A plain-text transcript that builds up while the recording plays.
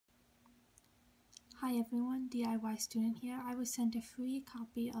Hi everyone, DIY student here. I was sent a free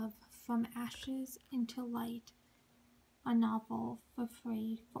copy of From Ashes into Light, a novel, for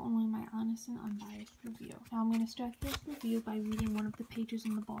free for only my honest and unbiased review. Now I'm going to start this review by reading one of the pages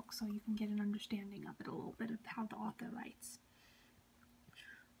in the book so you can get an understanding of it, a little bit of how the author writes.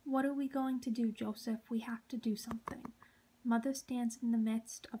 What are we going to do, Joseph? We have to do something. Mother stands in the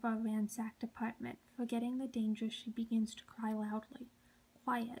midst of our ransacked apartment. Forgetting the danger, she begins to cry loudly.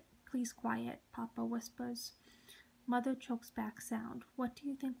 Quiet. Please quiet, Papa whispers. Mother chokes back sound. What do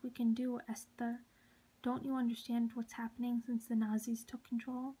you think we can do, Esther? Don't you understand what's happening since the Nazis took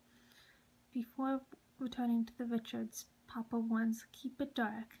control? Before returning to the Richards, Papa warns, keep it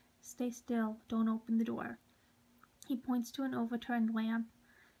dark. Stay still. Don't open the door. He points to an overturned lamp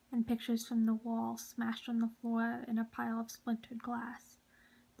and pictures from the wall smashed on the floor in a pile of splintered glass.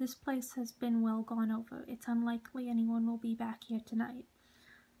 This place has been well gone over. It's unlikely anyone will be back here tonight.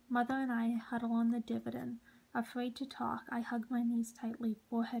 Mother and I huddle on the divan. Afraid to talk, I hug my knees tightly,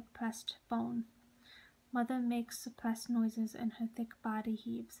 forehead pressed bone. Mother makes suppressed noises and her thick body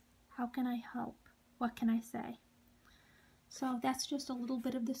heaves. How can I help? What can I say? So that's just a little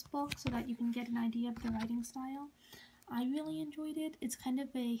bit of this book so that you can get an idea of the writing style. I really enjoyed it. It's kind of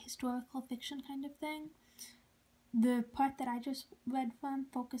a historical fiction kind of thing. The part that I just read from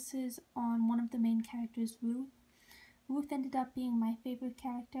focuses on one of the main characters, Ruth. Ruth ended up being my favorite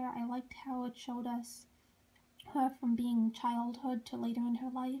character. I liked how it showed us her from being childhood to later in her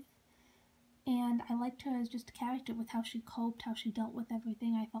life. And I liked her as just a character with how she coped, how she dealt with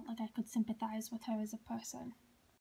everything. I felt like I could sympathize with her as a person.